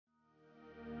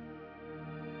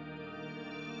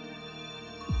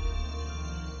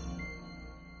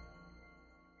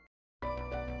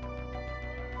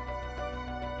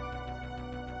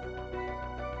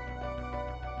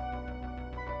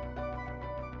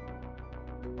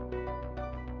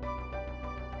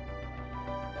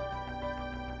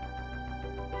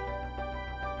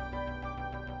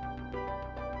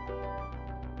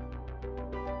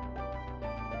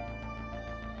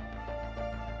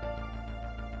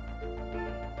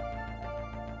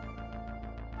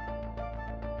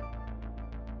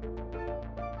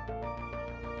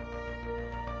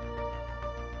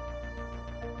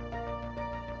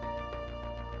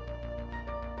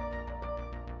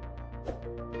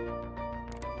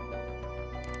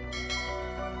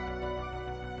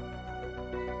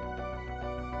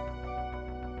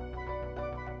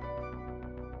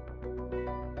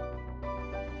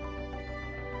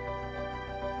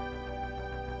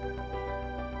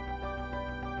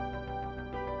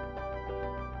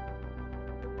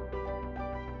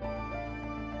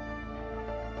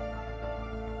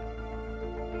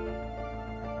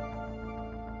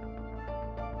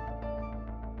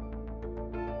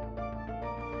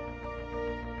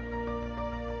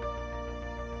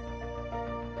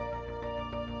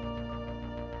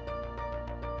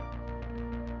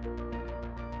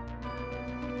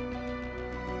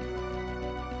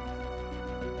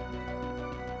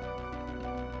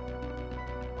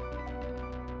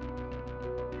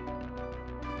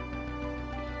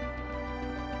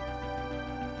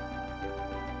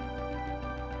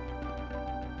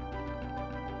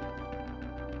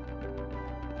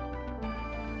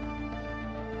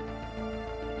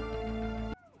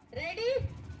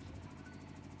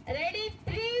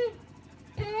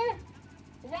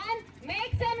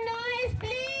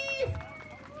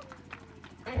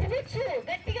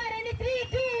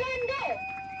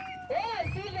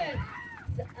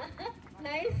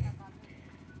Nice.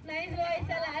 Nice voice,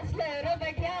 last level.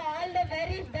 But yeah, all the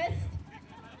very best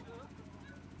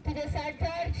to the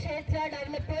Sardhar kshetra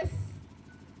developers,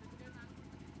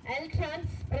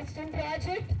 L-Trans Preston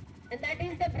project, and that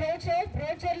is the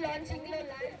Brochure launching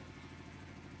live.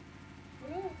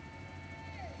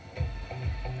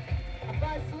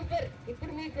 Abba, super.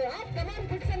 Ippudu meeku, come on,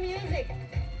 put some music.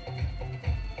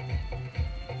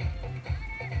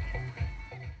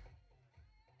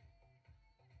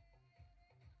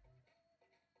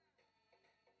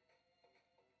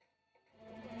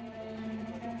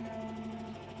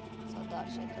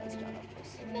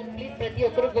 Please ప్రతి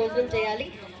ఒక్కరు భోజనం చేయాలి.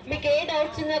 మీకు ఏ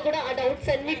doubts ఉన్నా కూడా ఆ doubts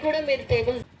అన్ని కూడా మీరు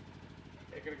టేబుల్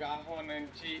ఇక్కడికి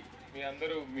ఆహ్వానించి మీ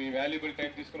అందరూ మీ వాల్యుబుల్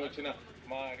టైం తీసుకుని వచ్చిన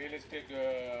మా రియల్ ఎస్టేట్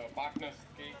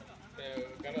పార్ట్నర్స్కి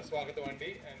ఘన స్వాగతం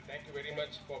అండి. And thank you very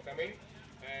much for coming.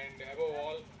 And above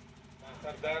all మా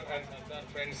Sardar and Sardar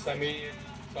friends Sameer,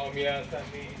 Soumya,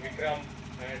 Sunny, Vikram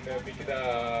and మిగతా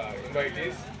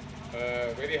invitees,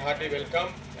 very hearty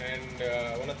welcome, and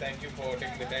I want to thank you for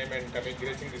taking the time and coming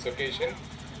gracing this occasion.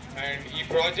 And this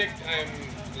project I am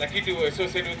lucky to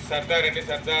associate with Sardhar, and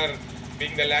Sardhar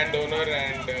being the landowner,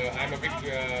 and I am a big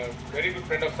very good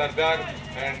friend of Sardhar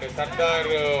and Sardhar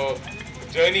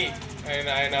journey,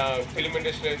 and film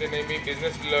industry maybe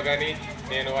business lo gani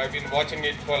nenu I've been watching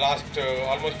it for last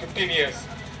almost 15 years.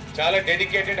 Chala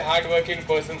dedicated hard working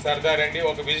person Sardhar, and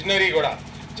oka visionary kuda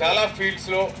chala fields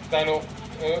lo tanu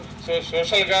so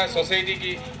సోషల్గా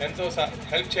సొసైటీకి ఎంతో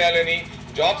help చేయాలని,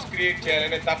 jobs create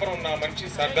చేయాలని తపన ఉన్న మనిషి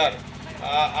సర్దార్.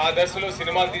 ఆ దశలో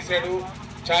సినిమాలు తీశాడు,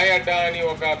 ఛాయ్ అడ్డా అని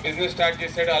ఒక బిజినెస్ స్టార్ట్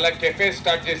చేశాడు, అలా కెఫే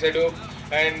స్టార్ట్ చేశాడు.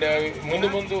 అండ్ ముందు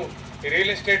ముందు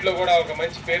రియల్ ఎస్టేట్లో కూడా ఒక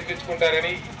మంచి పేరు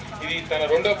తెచ్చుకుంటారని, ఇది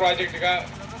తన రెండో ప్రాజెక్ట్గా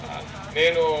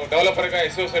నేను డెవలపర్గా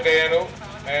అసోసియేట్ అయ్యాను.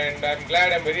 And I'm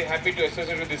glad, I'm very happy to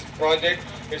associate with this project.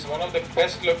 It's one of the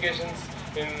best locations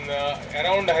in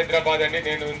around Hyderabad, and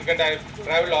nenu endukante I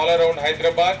travel all around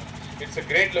Hyderabad. It's a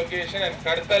great location, and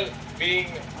Kadtal being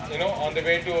on the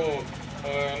way to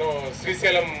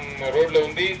Srisalam road lo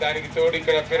undi, daniki todu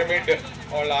ikkada pyramid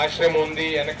all ashram undi,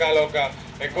 enakala oka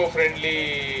eco friendly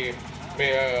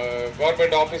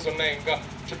government office unnai, inka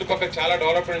chuttupakka chaala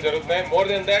development jarugutunayi. More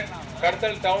than that,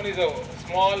 Kadtal town is a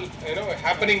small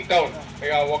happening town.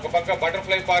 oka pakka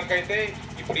butterfly park aithe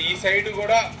ippudu ee side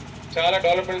kuda చాలా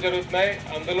development జరుగుతున్నాయి.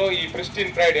 అందులో ఈ Pristyn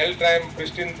pride, L-tram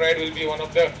Pristyn pride will be one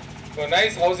of the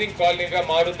nice housing కాలనీగా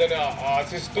మారుద్దని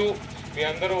ఆశిస్తూ మీ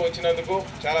అందరూ వచ్చినందుకు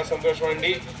చాలా సంతోషం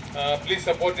అండి. Please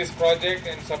support this project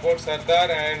and support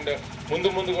Sardar. And ముందు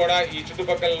ముందు కూడా ఈ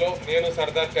చుట్టుపక్కలలో నేను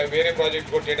సర్దార్ వేరే ప్రాజెక్ట్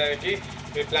కూడా చేయడానికి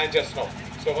మేము ప్లాన్ చేస్తున్నాం.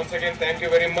 So once again thank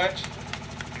you very much.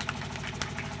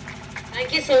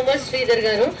 Thank you so much Sridhar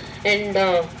గారు. And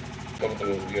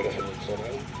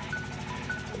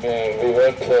we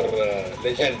work for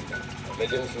legend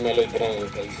సినిమాలో ఇద్దరం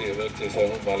కలిసి వర్క్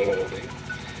చేసాము.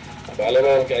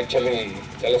 బాలబాబుకి యాక్చువల్లీ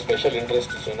చాలా స్పెషల్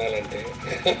ఇంట్రెస్ట్ సోనాల్ అంటే.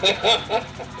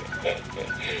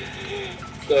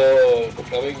 So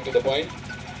coming to the point,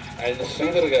 and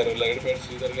Sridhar గారు, లగడపేట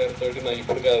శ్రీధర్ గారితో నాకు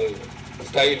ఇప్పుడు కాదు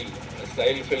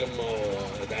స్టైల్ ఫిల్మ్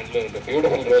దాంట్లో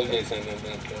బ్యూటిఫుల్ రోల్ చేశాను.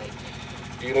 దాంట్లో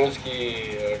ఈ రోజుకి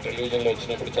టెలివిజన్లో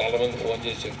వచ్చినప్పుడు చాలామంది ఫోన్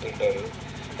చేసి చెప్తుంటారు,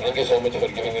 thank you so much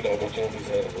for giving it opportunity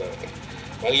sir.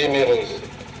 మళ్ళీ మీరు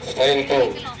స్టైల్తో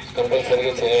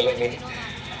కంపల్సరీగా చేయాలని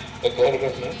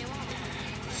కోరుకుంటున్నాను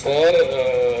సార్.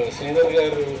 శ్రీధర్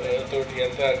గారు తోటి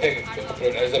ఎంత అంటే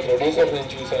యాజ్ అ ప్రొడ్యూసర్ నేను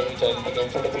చూశాను, చాలా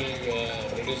కంఫర్టబుల్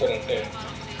ప్రొడ్యూసర్. అంటే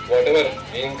వాట్ ఎవర్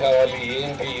ఏం కావాలి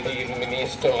ఏంటి ఇది మీ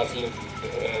ఇష్టం, అసలు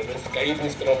స్కై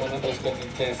తీసుకురామని తీసుకొని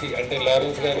ఇచ్చేసి, అంటే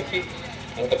లారెన్స్ గారికి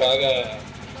అంత బాగా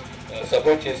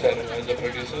సపోర్ట్ చేశారు as a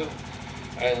producer.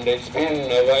 And it's been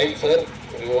a while, sir.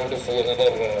 We want to see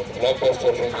another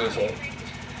blockbuster from you, sir.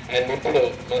 And ఇప్పుడు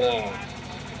మన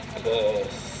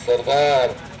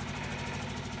సర్దార్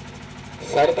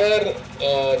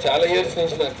చాలా ఇయర్స్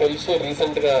నుంచి నాకు తెలుసు.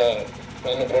 రీసెంట్గా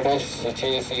నన్ను ప్రొడ్యూస్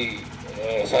చేసి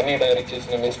సన్నీ డైరెక్ట్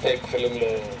చేసిన మిస్టేక్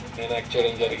ఫిలింలో నేను యాక్ట్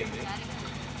చేయడం జరిగింది.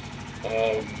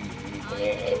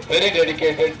 Very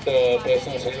dedicated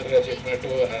person. శ్రీధర్గా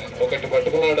చెప్పినట్టు ఒకటి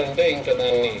పట్టుకున్నాడంటే ఇంకా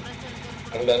దాన్ని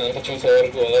అంతా చూసే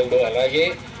వరకు వదలడు. అలాగే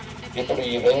ఇప్పుడు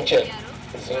ఈ వెంచర్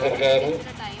శ్రీధర్ గారు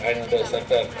and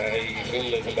Sardar, I feel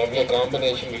lovely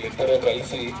combination. వీళ్ళిద్దరూ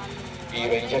కలిసి ఈ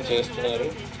వెంచర్ చేస్తున్నారు.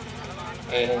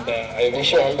 And I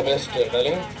wish all the best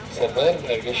darling Sardar.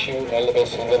 I wish you all the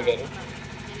best Sridhar గారు.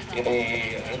 ఇది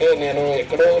అంటే నేను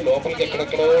ఎక్కడో లోపలికి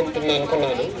ఎక్కడెక్కడో ఉంటుంది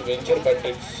అనుకున్నాను venture, but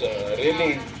it's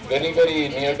really very very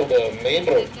near to the main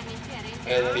road.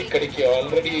 And ఇక్కడికి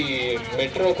ఆల్రెడీ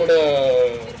మెట్రో కూడా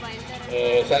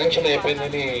శాంక్షన్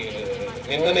అయిపోయిందని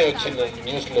నిన్ననే వచ్చింది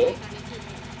న్యూస్లో.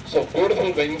 So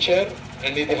beautiful venture.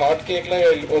 అండ్ ఇది హాట్ కేక్ లాగా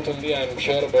వెళ్ళిపోతుంది, I'm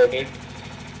sure about it.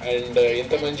 And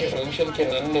ఇంత మంచి ఫంక్షన్కి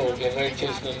నన్ను ఇన్వైట్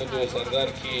చేసినందుకు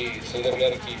సర్దార్కి, శ్రీధర్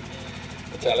గారికి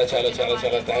చాలా చాలా చాలా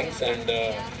చాలా thanks. And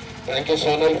thank you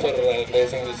Sonal for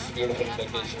gracing this beautiful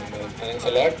location. Thanks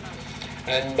a lot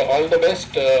and all the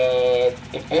best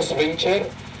to this venture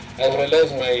as well as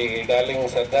my darling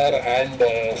Sardhar and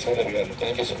Sardhar garu.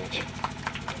 Thank you so much.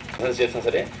 చేసాను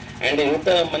సరే. And ఇంత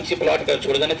మంచి plot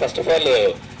చూడగానే first of all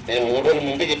నేను 3 రోజుల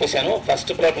ముందే చెప్పేశాను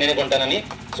first plot నేనే కొంటానని.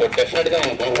 సో డెఫినెట్గా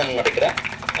నేను కొంటాను అనమాట. ఇక్కడ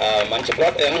మంచి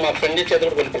ప్లాట్ మా ఫ్రెండ్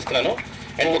చేతిలో కొనిపిస్తున్నాను.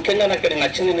 అండ్ ముఖ్యంగా నాకు ఇక్కడ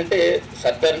నచ్చింది ఏంటంటే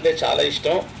సర్దార్ అంటే చాలా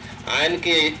ఇష్టం.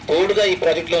 ఆయనకి తోడుగా ఈ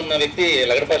ప్రాజెక్ట్లో ఉన్న వ్యక్తి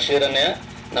లగడపాటి శ్రీధర్ అన్నయ్య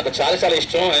నాకు చాలా చాలా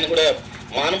ఇష్టం. ఆయన కూడా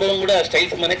మా అనుభవం కూడా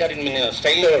స్టైల్స్ అనే కానీ నేను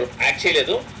స్టైల్లో యాక్ట్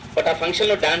చేయలేదు, బట్ ఆ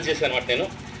ఫంక్షన్లో డాన్స్ చేశాను అనమాట నేను.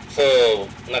 సో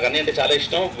నాకు అన్నీ అంటే చాలా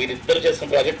ఇష్టం. వీరిద్దరు చేసిన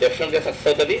ప్రాజెక్ట్ డెఫినెట్గా సక్సెస్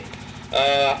అవుతుంది.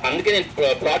 అందుకే నేను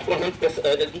ప్లాట్ కొంటాను. ప్లస్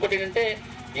ఇంకోటి ఏంటంటే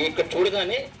ఇక్కడ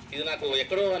చూడగానే ఇది నాకు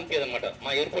ఎక్కడో అనిపించదు అనమాట, మా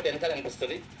ఎయిర్పోర్ట్ వెనకాల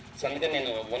అనిపిస్తుంది. సో అందుకని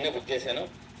నేను మొన్నే బుక్ చేశాను.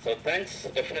 So thanks.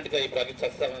 డెఫినెట్గా ఈ ప్రాజెక్ట్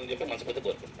సక్సెస్ అవ్వాలని చెప్పి మనస్ఫూర్తిగా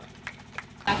కోరుకుంటున్నాను.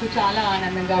 నాకు చాలా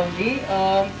ఆనందంగా ఉంది.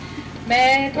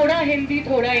 मैं थोड़ा हिंदी,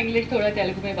 थोड़ा इंग्लिश, थोड़ा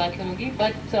तेलुगु में बात करूँगी.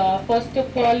 But first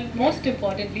of all most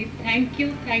importantly thank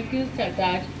you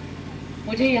सरदार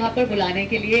मुझे यहाँ पर बुलाने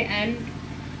के लिए and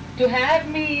to have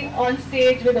me on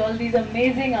stage with all these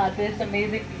amazing artist,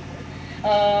 amazing people.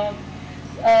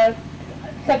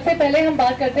 सबसे पहले हम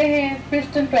बात करते हैं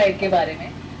प्रिस्टन प्राइड के बारे में.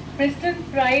 प्रिस्टन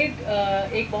प्राइड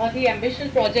एक बहुत ही एम्बिशियस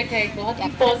प्रोजेक्ट है, एक बहुत ही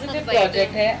पॉजिटिव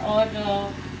प्रोजेक्ट है और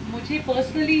मुझे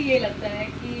पर्सनली ये लगता है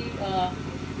कि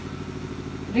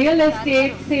रियल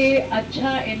एस्टेट से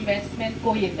अच्छा इन्वेस्टमेंट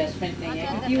कोई इन्वेस्टमेंट नहीं है,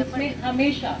 क्योंकि उसमें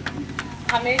हमेशा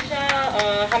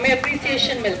हमें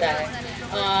अप्रिसिएशन मिलता है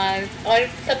और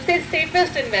सबसे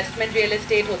सेफेस्ट इन्वेस्टमेंट रियल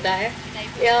एस्टेट होता है.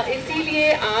 इसीलिए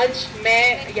आज मैं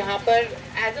यहाँ पर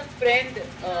एज अ फ्रेंड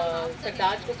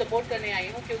सरदार को सपोर्ट करने आई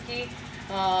हूँ, क्योंकि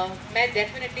मैं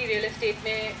डेफिनेटली रियल एस्टेट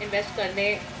में इन्वेस्ट करने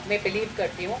में बिलीव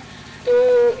करती हूँ. तो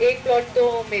एक प्लॉट तो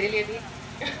मेरे लिए भी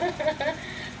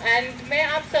एंड मैं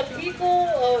आप सभी को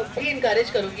भी इनकरेज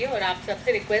करूँगी और आप सबसे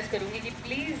रिक्वेस्ट करूँगी कि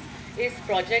प्लीज़ इस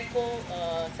प्रोजेक्ट को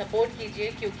सपोर्ट कीजिए,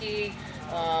 क्योंकि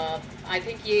आई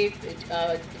थिंक ये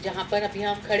जहाँ पर अभी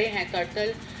हम खड़े हैं करतल,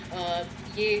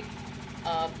 ये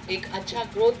एक अच्छा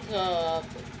ग्रोथ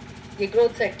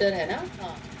सेक्टर है ना.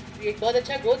 हाँ, ये एक बहुत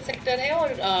अच्छा ग्रोथ सेक्टर है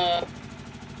और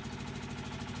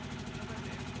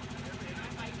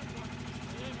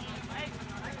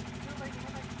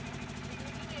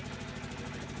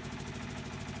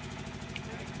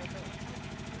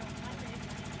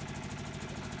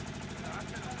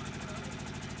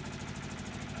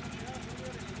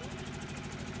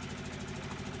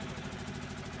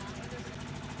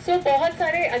बहुत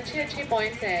सारे अच्छे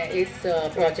पॉइंट्स हैं इस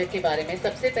प्रोजेक्ट के बारे में.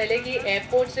 सबसे पहले कि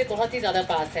एयरपोर्ट से बहुत ही ज़्यादा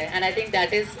पास है and I think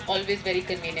that is always very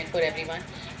convenient for everyone.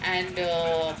 And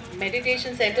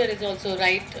meditation centre is also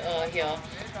right here,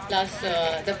 plus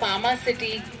the pharma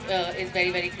city is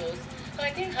very very close. तो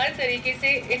आई थिंक हर तरीके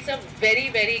से it's a very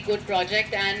very good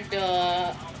project and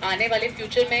आने वाले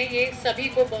future में ये सभी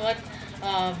को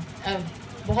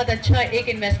बहुत अच्छा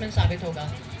एक इन्वेस्टमेंट साबित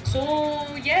होगा. So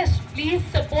yes, please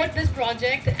support this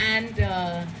project and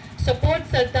support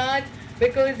Sardhar,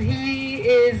 because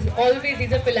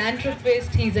he's a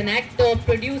philanthropist, he's an actor,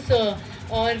 producer,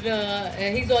 or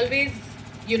he's always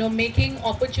making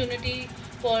opportunity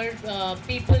for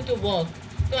people to work.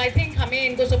 So I think हमें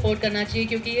इनको support करना चाहिए,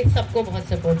 क्योंकि ये सबको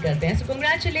बहुत support करते हैं. So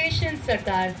congratulations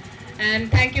Sardhar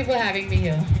and thank you for having me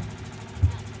here.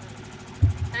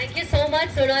 Thank you so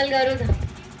much Sonal garu.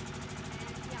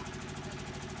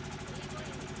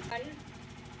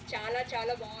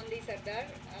 చాలా బాగుంది Sardar.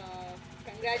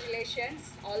 Congratulations,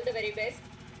 all the very best.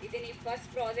 ఇది నీ ఫస్ట్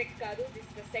ప్రాజెక్ట్ కాదు,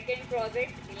 దిస్ ద సెకండ్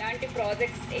ప్రాజెక్ట్. ఇలాంటి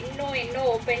ప్రాజెక్ట్స్ ఎన్నో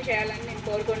ఓపెన్ చేయాలని నేను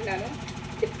కోరుకుంటున్నాను.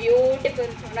 ది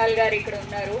బ్యూటిఫుల్ సోనాల్ గారు ఇక్కడ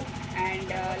ఉన్నారు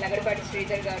అండ్ లగడపాటి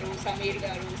శ్రీధర్ గారు, సమీర్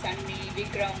గారు, సన్నీ,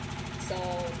 విక్రమ్. సో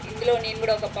ఇందులో నేను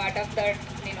కూడా ఒక పార్ట్ ఆఫ్ దట్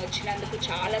నేను వచ్చినందుకు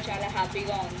చాలా చాలా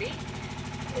హ్యాపీగా ఉంది.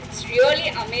 ఇట్స్ రియలీ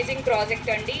అమేజింగ్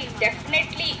ప్రాజెక్ట్ అండి.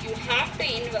 Definitely you have to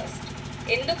invest.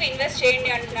 ఎందుకు ఇన్వెస్ట్ చేయండి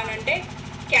అంటున్నానంటే,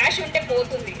 క్యాష్ ఉంటే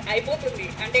పోతుంది, అయిపోతుంది.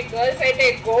 అంటే గర్ల్స్ అయితే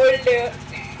గోల్డ్,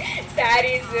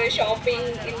 శారీస్, షాపింగ్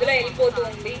ఇందులో వెళ్ళిపోతూ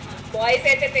ఉంది. బాయ్స్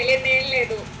అయితే తెలియదేం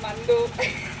లేదు, మందు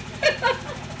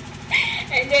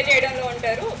ఎంజాయ్ చేయడంలో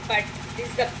ఉంటారు. But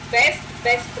this the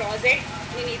best project.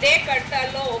 నేను ఇదే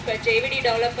కడతాల్లో ఒక జేవిడి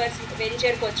డెవలపర్స్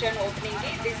వెంచర్కి వచ్చాను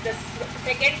ఓపెనింగ్కి. This the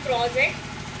second project.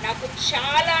 నాకు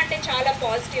చాలా అంటే చాలా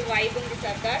పాజిటివ్ వైబ్ ఉంది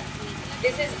Sardar.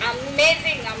 This is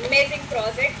amazing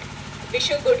project. Wish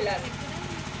you good luck.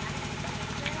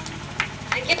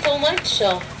 Thank you so much.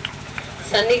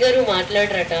 Sunny గారు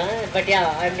మాట్లాడరట, but yeah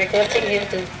I'm requesting him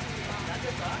to.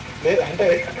 అంటే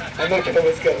అందరికీ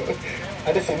నమస్కారం.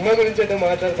 అంటే సినిమా గురించి అంటే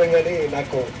మాట్లాడతాం కానీ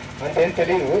నాకు అంతేం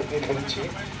తెలియదు దీని గురించి.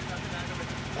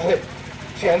 అదే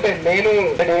అంటే నేను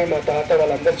మా తాత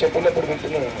వాళ్ళందరూ చెప్పినప్పుడు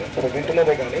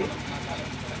వింటున్నదే కానీ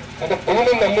అంటే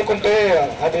భూమిని నమ్ముకుంటే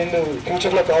అది నువ్వు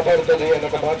ఫ్యూచర్లో కాపాడుతుంది అని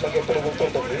ఒక మాట నాకు ఎప్పుడు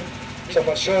గుర్తుంటుంది. సో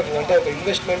ఫర్ షూర్ అంటే ఒక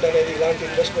ఇన్వెస్ట్మెంట్ అనేది ఇలాంటి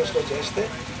ఇన్వెస్ట్మెంట్స్లో చేస్తే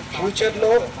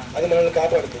ఫ్యూచర్లో అది మనల్ని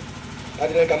కాపాడుతుంది.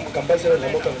 అది నేను కంపల్సరీ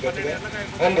నమ్ముతాను గట్టిగా.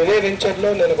 అండ్ ఇదే వెంచర్లో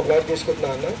నేను ఒక ప్లాట్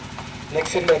తీసుకుంటున్నాను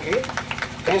నెక్స్ట్ సినిమాకి.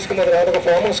 తీసుకున్న తర్వాత ఒక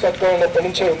ఫామ్ హౌస్ కట్టుకోవాలన్నప్పటి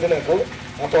నుంచే ఉంది నాకు.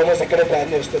 ఆ ఫామ్ హౌస్ ఇక్కడే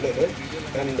ప్లాన్ చేస్తున్నాను.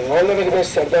 And all the very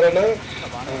best Sardar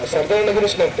అన్న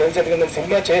గురించి నాకు తెలిసి నేను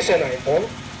సినిమా చేశాను ఆయనతో.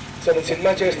 సో నేను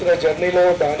సినిమా చేస్తున్న జర్నీలో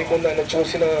దానికి ముందు ఆయన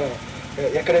చూసిన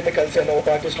ఎక్కడైతే కలిసానో ఒక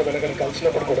ఆర్టిస్ట్లో కనుక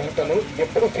కలిసినప్పుడు కూడా తను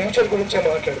ఎప్పుడు ఫ్యూచర్ గురించే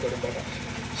మాట్లాడతాడు అనమాట.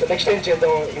 సో నెక్స్ట్ ఏం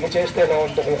చేద్దాం, ఇది చేస్తే ఎలా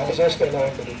ఉంటుంది, అది చేస్తే ఎలా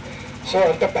ఉంటుంది. సో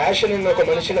అంత ప్యాషన్ ఉన్న ఒక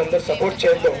మనిషిని అందరూ సపోర్ట్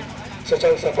చేద్దాం. సో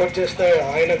చాలా సపోర్ట్ చేస్తే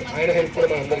ఆయన హెల్ప్ కూడా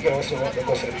మన అందరికీ అవసరం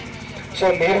ఒక్కోసారి. సో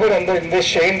మీరు కూడా అందరూ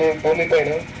ఇన్వెస్ట్ చేయండి భూమి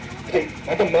పైన.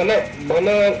 అంటే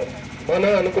మన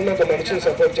అనుకున్న ఒక మనిషిని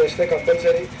సపోర్ట్ చేస్తే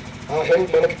కంపల్సరీ ఆ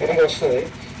హెల్ప్ మనకి తిరిగి వస్తుంది.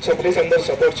 సో ప్లీజ్ అందరూ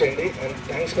సపోర్ట్ చేయండి. And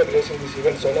thanks for gracing this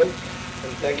event Sonal.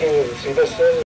 And thank you Sridhar sir.